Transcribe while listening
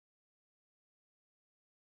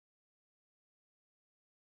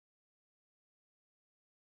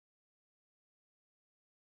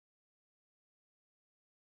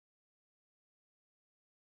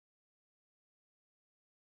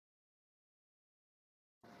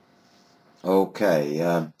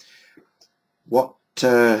Okay, what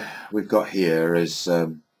we've got here is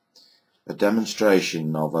a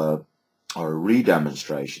demonstration of or a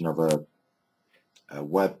re-demonstration of a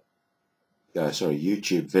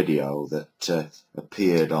YouTube video that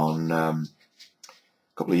appeared on a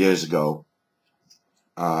couple of years ago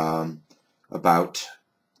about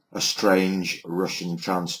a strange Russian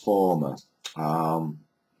transformer. A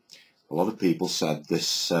lot of people said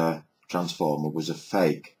this transformer was a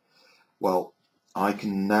fake. Well, I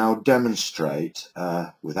can now demonstrate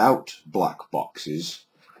without black boxes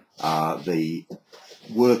the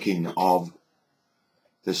working of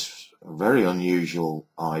this very unusual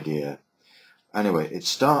idea. Anyway, it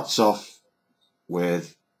starts off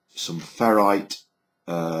with some ferrite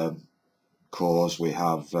cores. We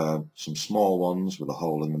have some small ones with a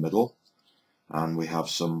hole in the middle, and we have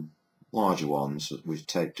some larger ones that we've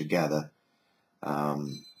taped together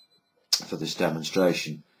for this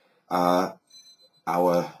demonstration.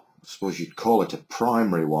 I suppose you'd call it a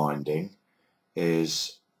primary winding,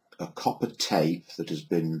 is a copper tape that has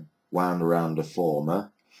been wound around a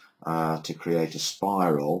former to create a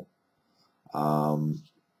spiral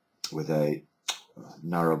with a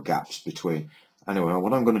narrow gaps between. Anyway,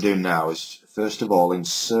 what I'm going to do now is first of all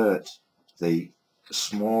insert the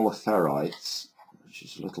smaller ferrites, which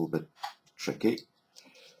is a little bit tricky,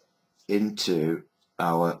 into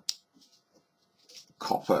our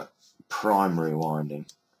copper primary winding.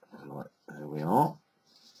 Right, there we are.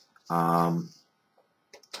 And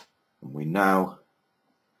we now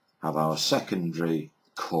have our secondary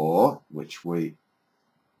core, which we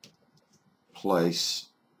place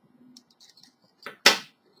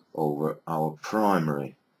over our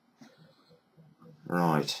primary.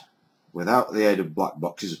 Right, without the aid of black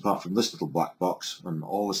boxes, apart from this little black box, and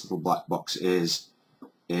all this little black box is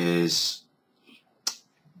a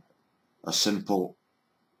simple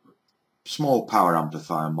small power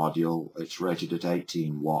amplifier module. It's rated at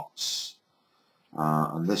 18 watts,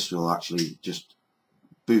 and this will actually just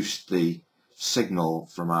boost the signal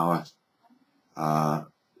from our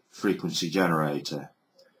frequency generator.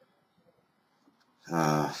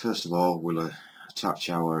 First of all, we'll attach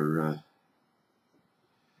our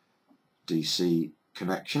DC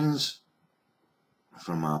connections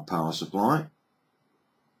from our power supply.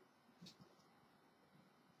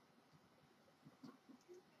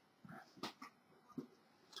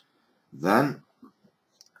 Then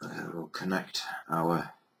we'll connect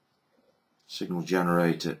our signal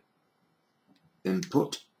generator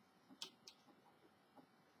input.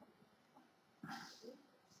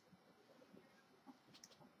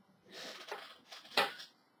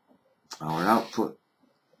 Our output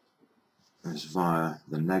is via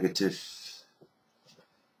the negative.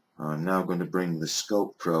 I'm now going to bring the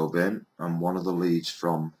scope probe in and one of the leads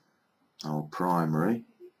from our primary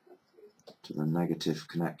to the negative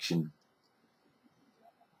connection,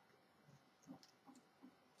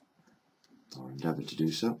 or endeavour to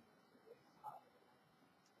do so.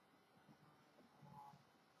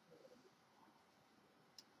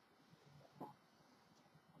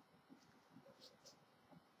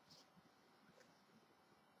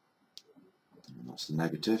 And that's the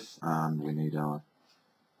negative, and we need our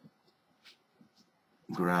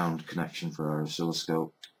ground connection for our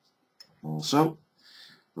oscilloscope also.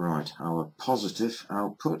 Right, our positive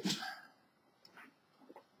output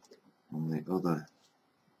on the other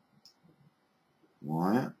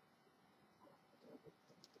wire.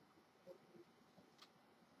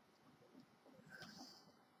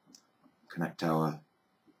 Connect our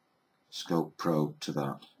scope probe to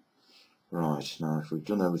that. Right, now if we've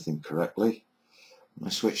done everything correctly, I'm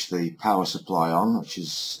going to switch the power supply on, which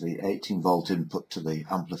is the 18 volt input to the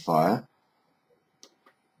amplifier.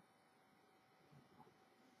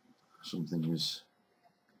 Something is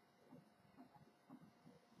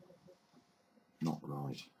not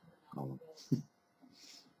right. Hold on.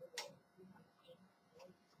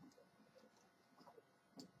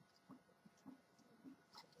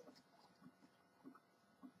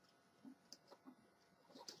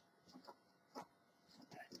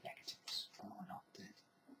 Negatives on off the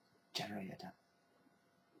generator.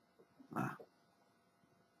 Ah.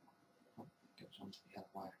 It goes onto the other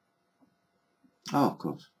wire. Oh, of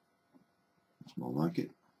course. That's more like it.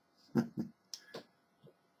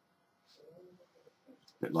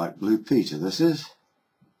 Bit like Blue Peter, this is.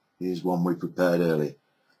 Here's one we prepared earlier.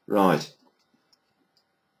 Right.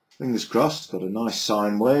 Fingers crossed, got a nice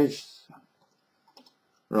sine wave.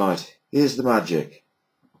 Right, here's the magic.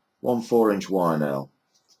 1 4-inch wire nail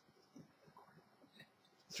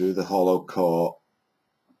through the hollow core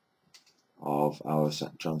of our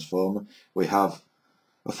transformer. We have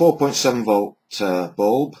a 4.7 volt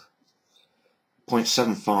bulb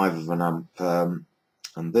 0.75 of an amp,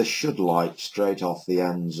 and this should light straight off the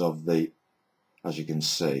ends of the, as you can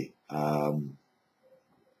see,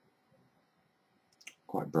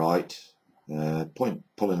 quite bright.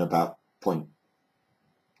 Pulling about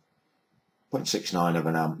 0.69 of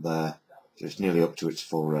an amp there, so it's nearly up to its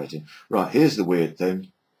full rating. Right, here's the weird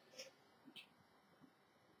thing.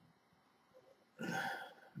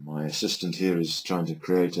 My assistant here is trying to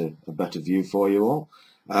create a better view for you all.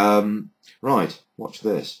 Right, watch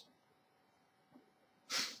this.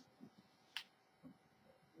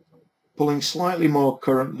 Pulling slightly more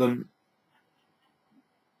current than,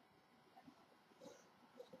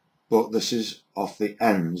 but this is off the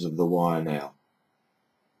ends of the wire now.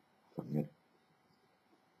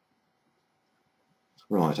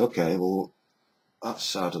 Right, okay, well,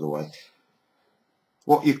 that's out of the way.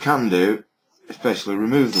 What you can do is basically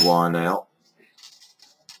remove the wire nail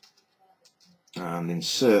and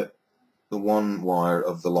insert the one wire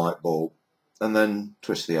of the light bulb and then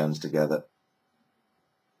twist the ends together,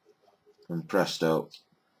 and presto,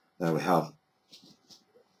 there we have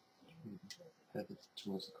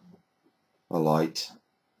a light.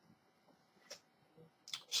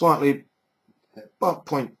 Slightly, about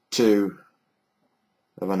 0.2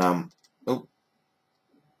 of an amp,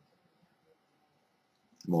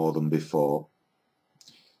 more than before.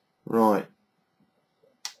 Right,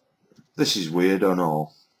 this is weird and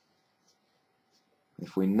all.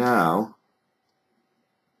 If we now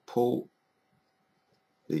pull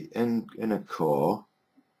the inner core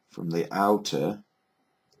from the outer,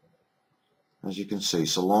 as you can see,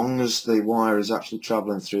 so long as the wire is actually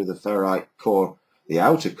travelling through the ferrite core, the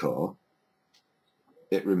outer core,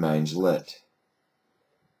 it remains lit.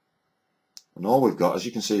 And all we've got, as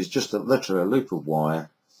you can see, is just literally a loop of wire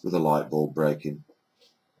with a light bulb breaking,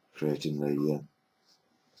 creating the,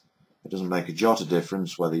 it doesn't make a jot of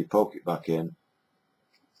difference whether you poke it back in.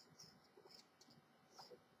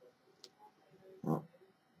 Oh,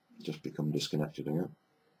 just become disconnected again.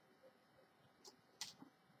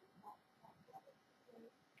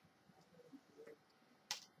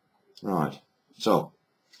 Right, so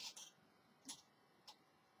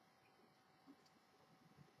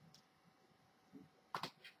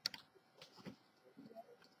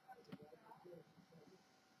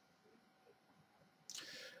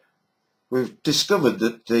we've discovered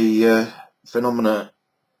that the phenomenon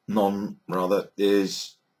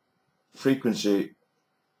is frequency.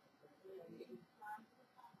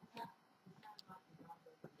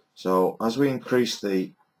 So as we increase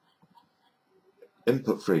the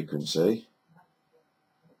input frequency,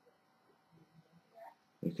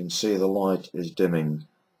 you can see the light is dimming.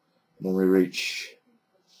 When we reach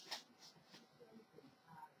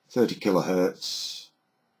 30 kilohertz,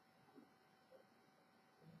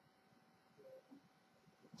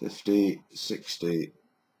 50, 60,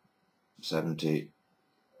 70,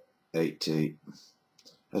 80,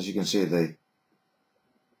 as you can see, the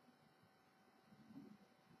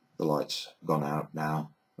light's gone out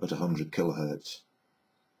now at 100 kilohertz.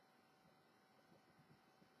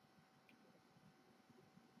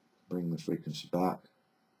 Bring the frequency back.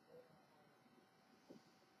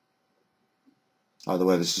 By the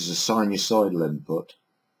way, this is a sinusoidal input.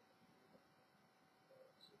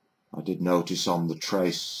 I did notice on the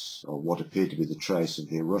trace, or what appeared to be the trace of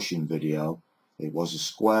the Russian video, it was a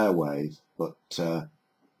square wave, but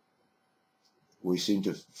we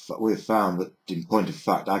have found that, in point of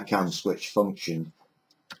fact, I can switch function,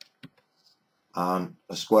 and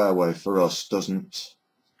a square wave for us doesn't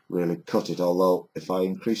really cut it, although if I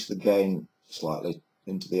increase the gain slightly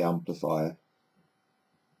into the amplifier,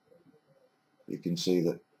 you can see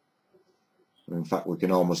that, in fact, we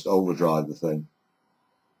can almost overdrive the thing.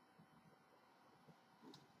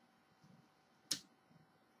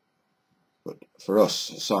 But for us,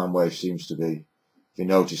 a sine wave seems to be, if you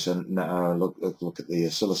notice, and now look at the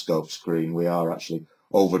oscilloscope screen, we are actually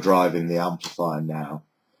overdriving the amplifier now,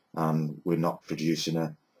 and we're not producing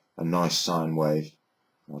a nice sine wave.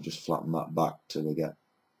 I'll just flatten that back till we get,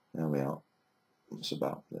 there we are, that's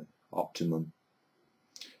about the optimum.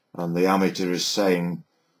 And the ammeter is saying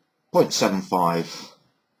 0.75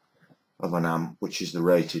 of an amp, which is the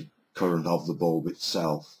rated current of the bulb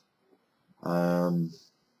itself. What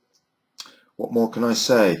more can I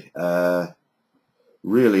say?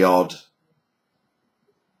 Really odd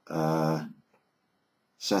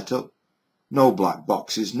setup. No black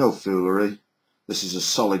boxes, no foolery. This is a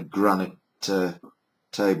solid granite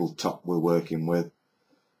tabletop we're working with.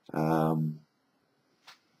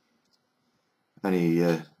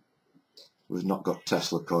 We've not got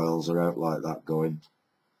Tesla coils or out like that going.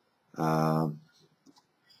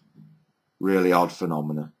 Really odd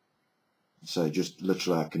phenomena. So just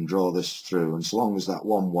literally I can draw this through, and so long as that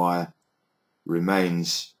one wire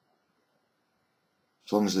remains,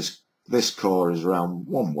 as long as this core is around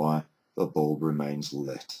one wire, the bulb remains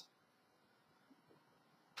lit.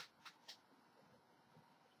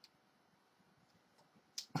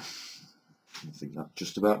 I think that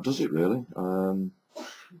just about does it really.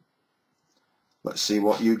 Let's see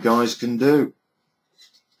what you guys can do.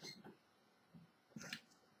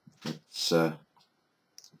 It's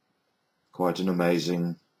quite an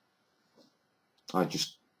amazing, I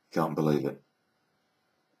just can't believe it.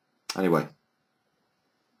 Anyway,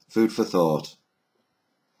 food for thought.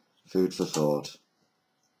 Food for thought.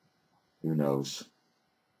 Who knows?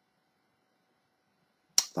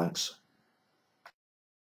 Thanks.